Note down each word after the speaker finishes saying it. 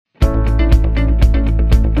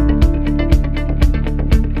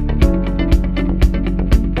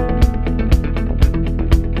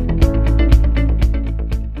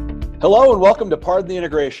Hello and welcome to Pardon the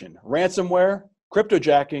Integration, Ransomware,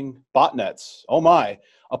 Cryptojacking, Botnets, oh my,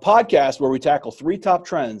 a podcast where we tackle three top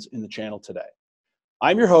trends in the channel today.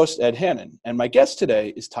 I'm your host, Ed Hannon, and my guest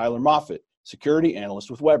today is Tyler Moffett, Security Analyst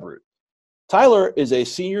with Webroot. Tyler is a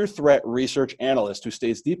senior threat research analyst who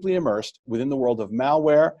stays deeply immersed within the world of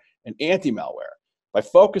malware and anti-malware by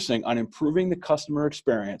focusing on improving the customer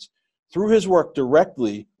experience through his work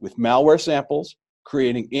directly with malware samples,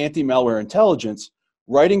 creating anti-malware intelligence,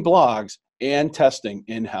 writing blogs, and testing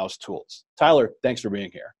in-house tools. Tyler, thanks for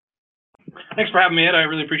being here. Thanks for having me, Ed. I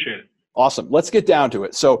really appreciate it. Awesome. Let's get down to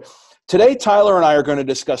it. So today, Tyler and I are going to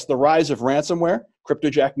discuss the rise of ransomware,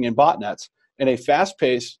 cryptojacking, and botnets in a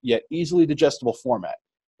fast-paced yet easily digestible format.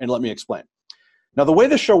 And let me explain. Now, the way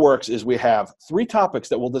the show works is we have three topics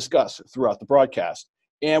that we'll discuss throughout the broadcast,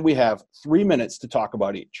 and we have 3 minutes to talk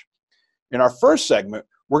about each. In our first segment,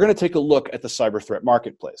 we're going to take a look at the cyber threat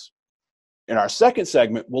marketplace. In our second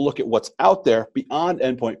segment, we'll look at what's out there beyond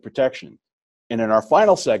endpoint protection. And in our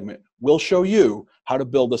final segment, we'll show you how to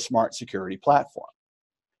build a smart security platform.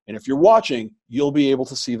 And if you're watching, you'll be able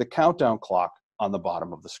to see the countdown clock on the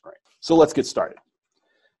bottom of the screen. So let's get started.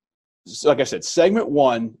 So like I said, segment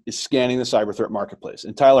one is scanning the cyber threat marketplace.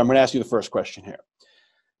 And Tyler, I'm going to ask you the first question here.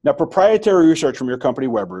 Now, proprietary research from your company,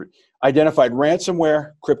 Webroot, identified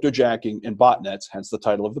ransomware, cryptojacking, and botnets, hence the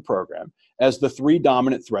title of the program, as the three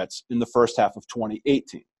dominant threats in the first half of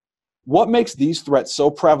 2018. What makes these threats so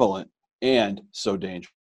prevalent and so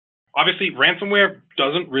dangerous? Obviously, ransomware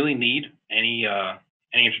doesn't really need any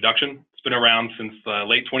introduction. It's been around since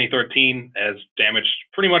late 2013, has damaged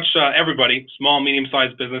pretty much everybody. Small,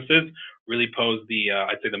 medium-sized businesses really pose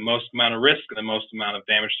I'd say the most amount of risk and the most amount of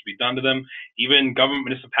damage to be done to them. Even government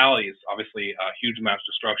municipalities, obviously, huge amounts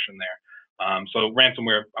of destruction there. So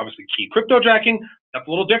ransomware, obviously key. Cryptojacking, that's a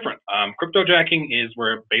little different. Cryptojacking is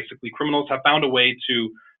where basically criminals have found a way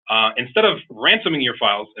to, instead of ransoming your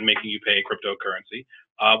files and making you pay cryptocurrency,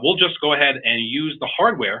 we'll just go ahead and use the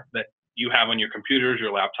hardware that you have on your computers,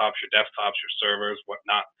 your laptops, your desktops, your servers,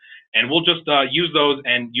 whatnot. And we'll just use those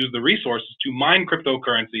and use the resources to mine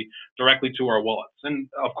cryptocurrency directly to our wallets. And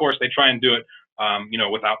of course, they try and do it,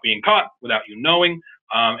 without being caught, without you knowing.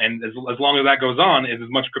 And as long as that goes on, is as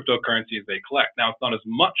much cryptocurrency as they collect. Now, it's not as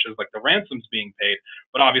much as like the ransoms being paid,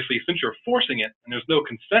 but obviously, since you're forcing it and there's no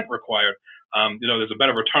consent required, there's a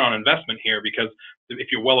better return on investment here, because if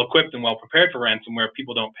you're well equipped and well prepared for ransomware,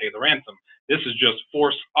 people don't pay the ransom. This is just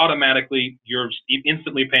forced automatically. You're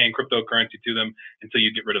instantly paying cryptocurrency to them until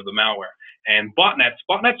you get rid of the malware. And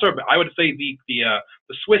botnets are, I would say, the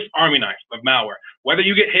Swiss Army knife of malware. Whether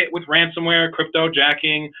you get hit with ransomware,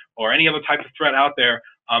 cryptojacking, or any other type of threat out there,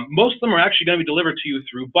 most of them are actually going to be delivered to you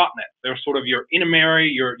through botnets. They're sort of your intermediary,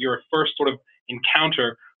 your first sort of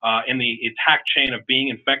encounter in the attack chain of being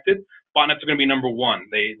infected. Botnets are going to be number one.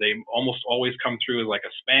 They almost always come through as like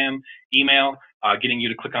a spam email, getting you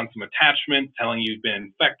to click on some attachment, telling you you've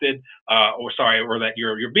been infected, or that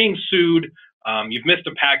you're being sued, you've missed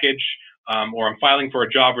a package, or I'm filing for a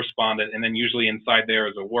job respondent, and then usually inside there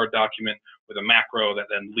is a Word document with a macro that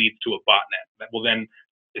then leads to a botnet that will then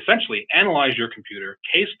essentially analyze your computer,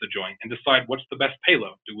 case the joint, and decide what's the best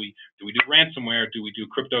payload. Do we do ransomware? Do we do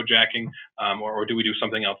cryptojacking? Or do we do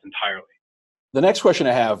something else entirely? The next question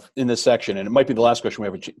I have in this section, and it might be the last question we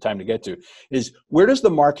have time to get to, is where does the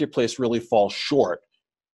marketplace really fall short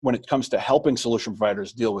when it comes to helping solution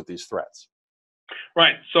providers deal with these threats?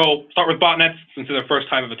 Right. So start with botnets, since they're the first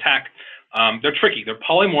type of attack. They're tricky. They're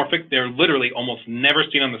polymorphic. They're literally almost never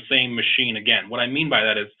seen on the same machine again. What I mean by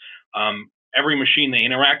that is every machine they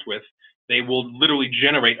interact with, they will literally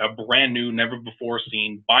generate a brand new, never before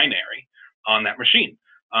seen binary on that machine.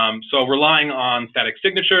 So relying on static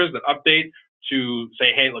signatures that update to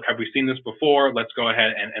say, hey, look, have we seen this before? Let's go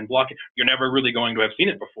ahead and block it. You're never really going to have seen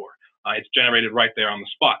it before. It's generated right there on the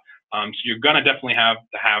spot. So you're going to definitely have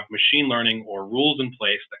to have machine learning or rules in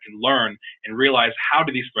place that can learn and realize, how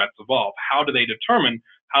do these threats evolve? How do they determine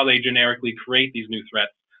how they generically create these new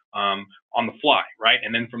threats on the fly, right?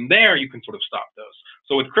 And then from there, you can sort of stop those.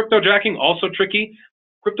 So with cryptojacking, also tricky.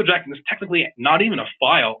 Cryptojacking is technically not even a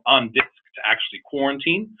file on disk to actually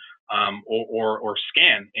quarantine. Or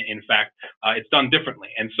scan. In fact, it's done differently.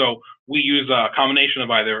 And so we use a combination of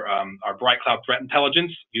either our Bright Cloud Threat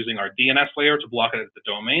Intelligence, using our DNS layer to block it at the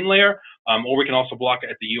domain layer, or we can also block it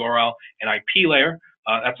at the URL and IP layer.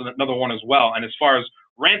 That's another one as well. And as far as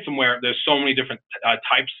ransomware, there's so many different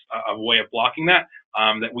types of way of blocking that,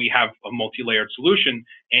 that we have a multi-layered solution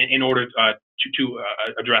in order to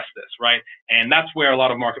address this, right? And that's where a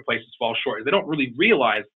lot of marketplaces fall short, is they don't really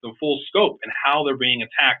realize the full scope and how they're being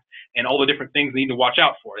attacked and all the different things they need to watch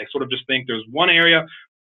out for. They sort of just think there's one area,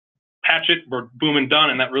 patch it, we're boom and done,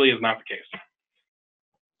 and that really is not the case.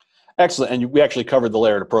 Excellent. And we actually covered the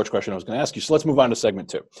layered approach question I was going to ask you. So let's move on to segment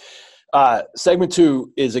 2. Segment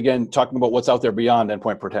 2 is, again, talking about what's out there beyond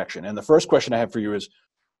endpoint protection. And the first question I have for you is,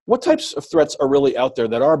 what types of threats are really out there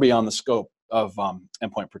that are beyond the scope of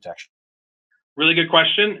endpoint protection? Really good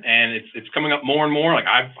question, and it's coming up more and more. Like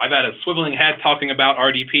I've had a swiveling head talking about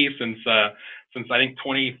RDP since I think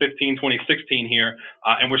 2015, 2016 here,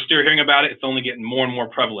 and we're still hearing about it. It's only getting more and more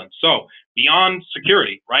prevalent. So beyond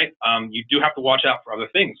security, right? You do have to watch out for other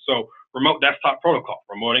things. So remote desktop protocol,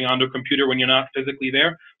 remoting onto a computer when you're not physically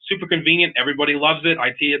there, super convenient. Everybody loves it.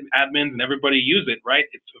 IT admins and everybody use it, right?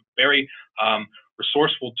 It's a very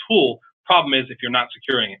resourceful tool. Problem is if you're not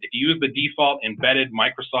securing it. If you use the default embedded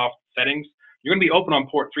Microsoft settings, you're going to be open on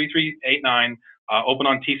port 3389, open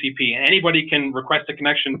on TCP, and anybody can request a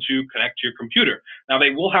connection to connect to your computer. Now,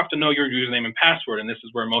 they will have to know your username and password, and this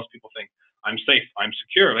is where most people think, I'm safe, I'm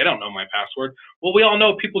secure, they don't know my password. Well, we all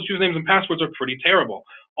know people's usernames and passwords are pretty terrible.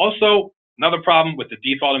 Also, another problem with the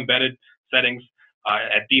default embedded settings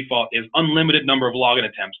at default is unlimited number of login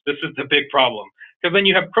attempts. This is the big problem, because then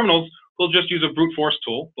you have criminals who'll just use a brute force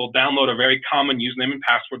tool. They'll download a very common username and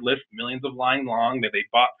password list, millions of lines long, that they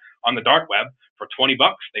bought on the dark web for 20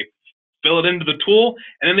 bucks. They fill it into the tool,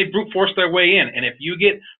 and then they brute force their way in. And if you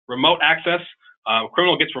get remote access, a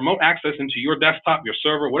criminal gets remote access into your desktop, your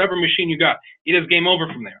server, whatever machine you got, it is game over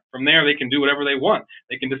from there. From there, they can do whatever they want.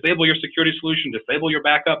 They can disable your security solution, disable your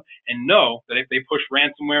backup, and know that if they push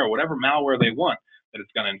ransomware or whatever malware they want, that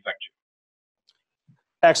it's going to infect you.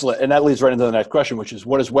 Excellent. And that leads right into the next question, which is,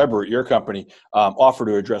 what does Webroot, your company, offer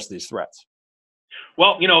to address these threats?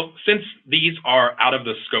 Well, since these are out of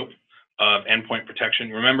the scope of endpoint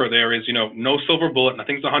protection, remember there is, no silver bullet,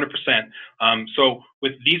 nothing's 100%. So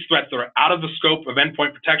with these threats that are out of the scope of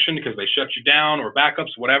endpoint protection because they shut you down or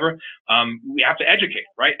backups, whatever, we have to educate,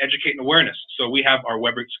 right? Educate and awareness. So we have our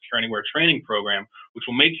Webroot Secure Anywhere training program, which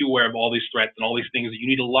will make you aware of all these threats and all these things that you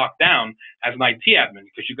need to lock down as an IT admin,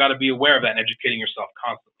 because you've got to be aware of that and educating yourself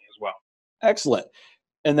constantly as well. Excellent.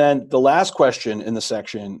 And then the last question in the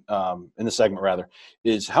section, in the segment rather,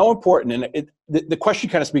 is how important, and the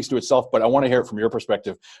question kind of speaks to itself, but I want to hear it from your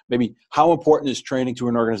perspective, maybe how important is training to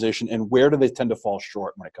an organization and where do they tend to fall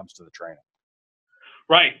short when it comes to the training?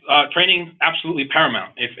 Right. Training, absolutely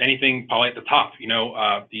paramount. If anything, probably at the top.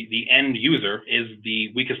 The end user is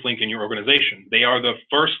the weakest link in your organization. They are the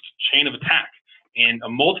first chain of attack, and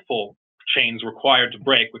multiple chains required to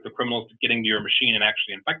break with the criminals getting to your machine and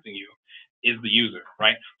actually infecting you is the user,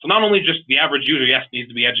 right? So not only just the average user, yes, needs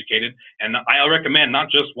to be educated, and I recommend not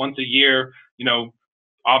just once a year,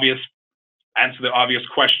 answer the obvious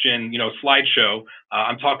question, slideshow.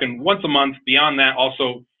 I'm talking once a month. Beyond that,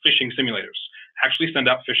 also phishing simulators. Actually send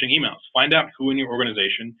out phishing emails. Find out who in your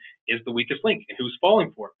organization is the weakest link and who's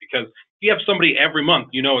falling for it. Because if you have somebody every month,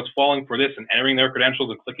 it's falling for this and entering their credentials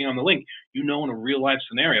and clicking on the link, in a real life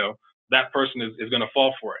scenario, that person is going to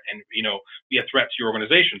fall for it and, be a threat to your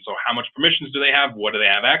organization. So how much permissions do they have? What do they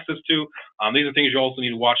have access to? These are things you also need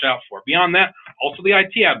to watch out for. Beyond that, also the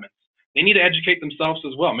IT admins. They need to educate themselves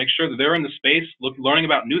as well. Make sure that they're in the space, learning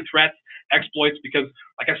about new threats, exploits, because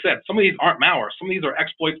like I said, some of these aren't malware. Some of these are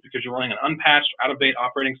exploits because you're running an unpatched, out-of-date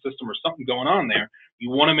operating system or something going on there. You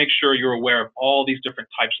want to make sure you're aware of all these different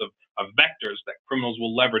types of vectors that criminals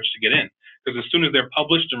will leverage to get in. Because as soon as they're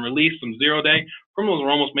published and released from 0-day, criminals are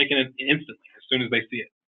almost making it instantly as soon as they see it.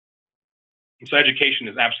 And so education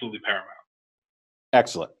is absolutely paramount.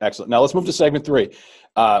 Excellent, excellent. Now let's move to segment 3,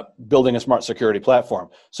 building a smart security platform.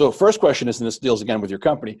 So first question is, and this deals again with your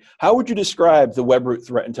company, how would you describe the Webroot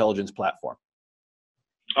Threat Intelligence Platform?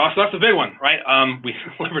 So that's a big one, right? We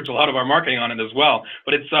leverage a lot of our marketing on it as well,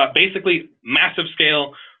 but it's basically massive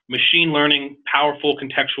scale, machine learning, powerful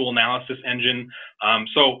contextual analysis engine.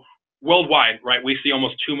 So worldwide, right, we see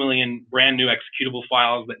almost 2 million brand new executable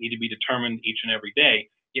files that need to be determined each and every day.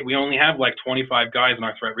 Yet we only have like 25 guys in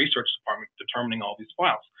our threat research department determining all these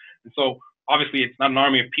files. And so obviously it's not an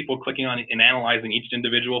army of people clicking on it and analyzing each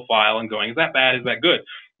individual file and going, is that bad? Is that good?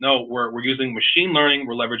 No, we're using machine learning.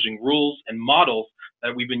 We're leveraging rules and models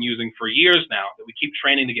that we've been using for years now that we keep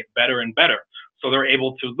training to get better and better. So they're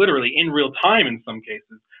able to literally in real time in some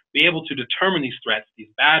cases be able to determine these threats, these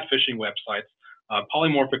bad phishing websites,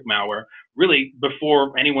 polymorphic malware, really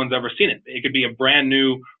before anyone's ever seen it. It could be a brand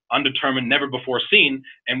new, undetermined, never before seen,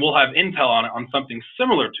 and we'll have intel on it on something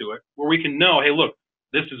similar to it where we can know, hey, look,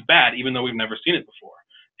 this is bad, even though we've never seen it before.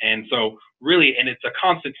 And so really, and it's a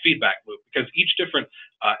constant feedback loop because each different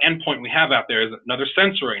endpoint we have out there is another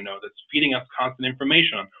sensory node that's feeding us constant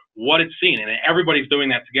information on what it's seen. And everybody's doing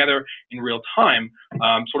that together in real time,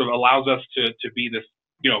 sort of allows us to be this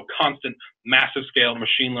constant, massive scale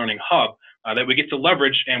machine learning hub that we get to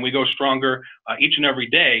leverage, and we go stronger each and every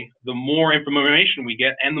day. The more information we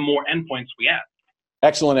get, and the more endpoints we add.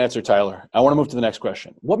 Excellent answer, Tyler. I want to move to the next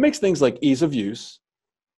question. What makes things like ease of use,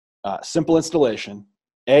 simple installation,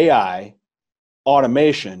 AI,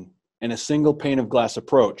 automation, and a single pane of glass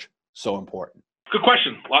approach so important? Good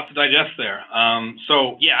question. Lots to digest there.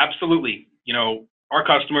 So yeah, absolutely. Our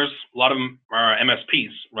customers, a lot of them are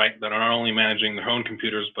MSPs, right, that are not only managing their own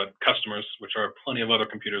computers, but customers, which are plenty of other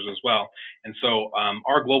computers as well. And so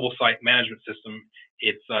our global site management system,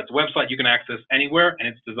 it's a website you can access anywhere, and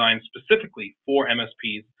it's designed specifically for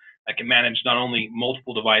MSPs that can manage not only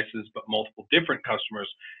multiple devices, but multiple different customers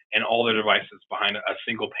and all their devices behind a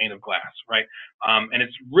single pane of glass, right? And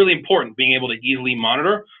it's really important being able to easily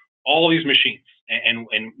monitor all of these machines and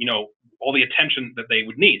all the attention that they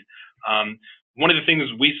would need. One of the things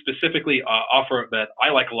we specifically offer that I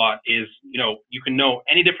like a lot is, you can know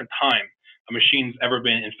any different time a machine's ever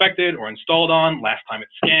been infected or installed on, last time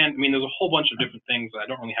it's scanned. I mean, there's a whole bunch of different things that I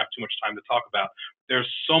don't really have too much time to talk about. There's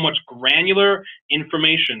so much granular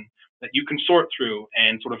information that you can sort through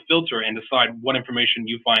and sort of filter and decide what information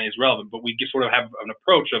you find is relevant. But we just sort of have an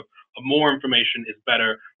approach of more information is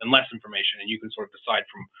better than less information, and you can sort of decide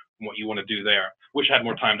from what you want to do there. Wish I had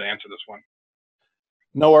more time to answer this one.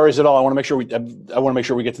 No worries at all. I want to make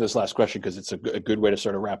sure we get to this last question because it's a good way to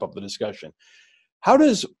sort of wrap up the discussion. How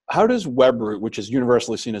does Webroot, which is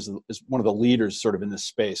universally seen as one of the leaders sort of in this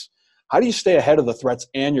space, how do you stay ahead of the threats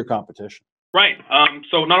and your competition? Right.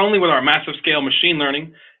 So not only with our massive scale machine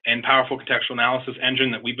learning and powerful contextual analysis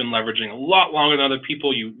engine that we've been leveraging a lot longer than other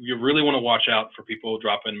people, you really want to watch out for people who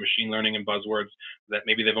drop in machine learning and buzzwords that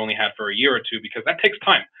maybe they've only had for a year or two, because that takes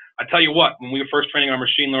time. I tell you what, when we were first training our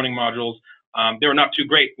machine learning modules, they were not too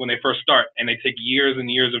great when they first start, and they take years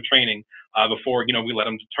and years of training before we let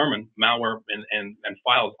them determine malware and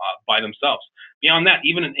files by themselves. Beyond that,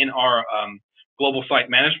 even in our global site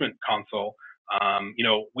management console,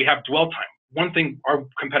 we have dwell time. One thing our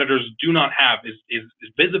competitors do not have is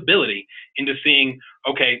visibility into seeing,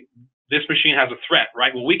 okay, this machine has a threat,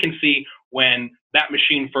 right? Well, we can see when that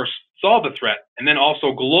machine first saw the threat, and then also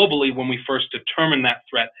globally when we first determine that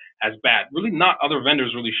threat as bad. Really not other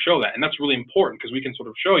vendors really show that, and that's really important because we can sort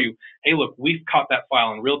of show you, hey, look, we've caught that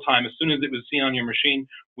file in real time. As soon as it was seen on your machine,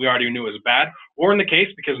 we already knew it was bad. Or in the case,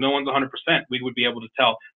 because no one's 100%, we would be able to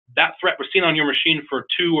tell that threat was seen on your machine for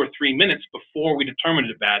 2 or 3 minutes before we determined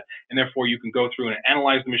it bad, and therefore you can go through and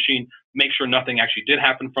analyze the machine, make sure nothing actually did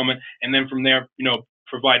happen from it, and then from there,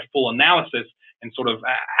 provide full analysis and sort of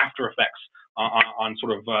after effects on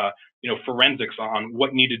sort of forensics on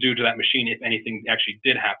what you need to do to that machine if anything actually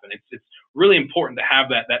did happen. It's really important to have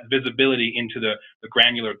that visibility into the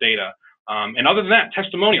granular data. And other than that,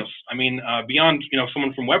 testimonials. I mean, beyond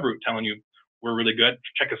someone from Webroot telling you we're really good,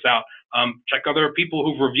 check us out. Check other people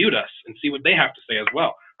who've reviewed us and see what they have to say as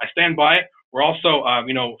well. I stand by it. We're also,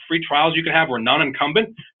 free trials you can have. We're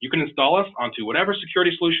non-incumbent. You can install us onto whatever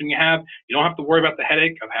security solution you have. You don't have to worry about the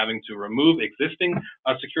headache of having to remove existing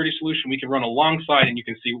security solution. We can run alongside, and you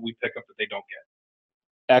can see what we pick up that they don't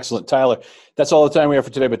get. Excellent, Tyler. That's all the time we have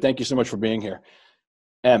for today, but thank you so much for being here.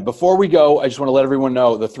 And before we go, I just want to let everyone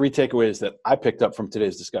know the 3 takeaways that I picked up from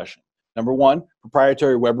today's discussion. Number 1,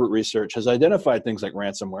 proprietary Webroot research has identified things like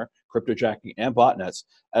ransomware, cryptojacking, and botnets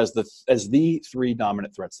as the 3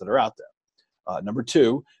 dominant threats that are out there. Number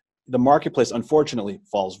 2, the marketplace unfortunately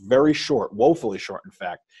falls very short, woefully short in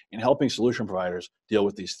fact, in helping solution providers deal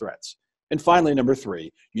with these threats. And finally, number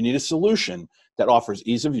 3, you need a solution that offers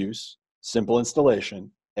ease of use, simple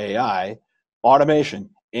installation, AI, automation,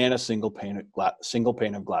 and a single pane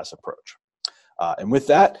of glass approach. And with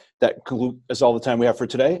that is all the time we have for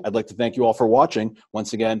today. I'd like to thank you all for watching.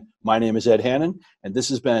 Once again, my name is Ed Hannon, and this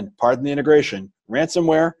has been Pardon the Integration,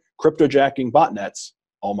 Ransomware, Cryptojacking, Botnets,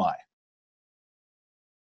 oh my.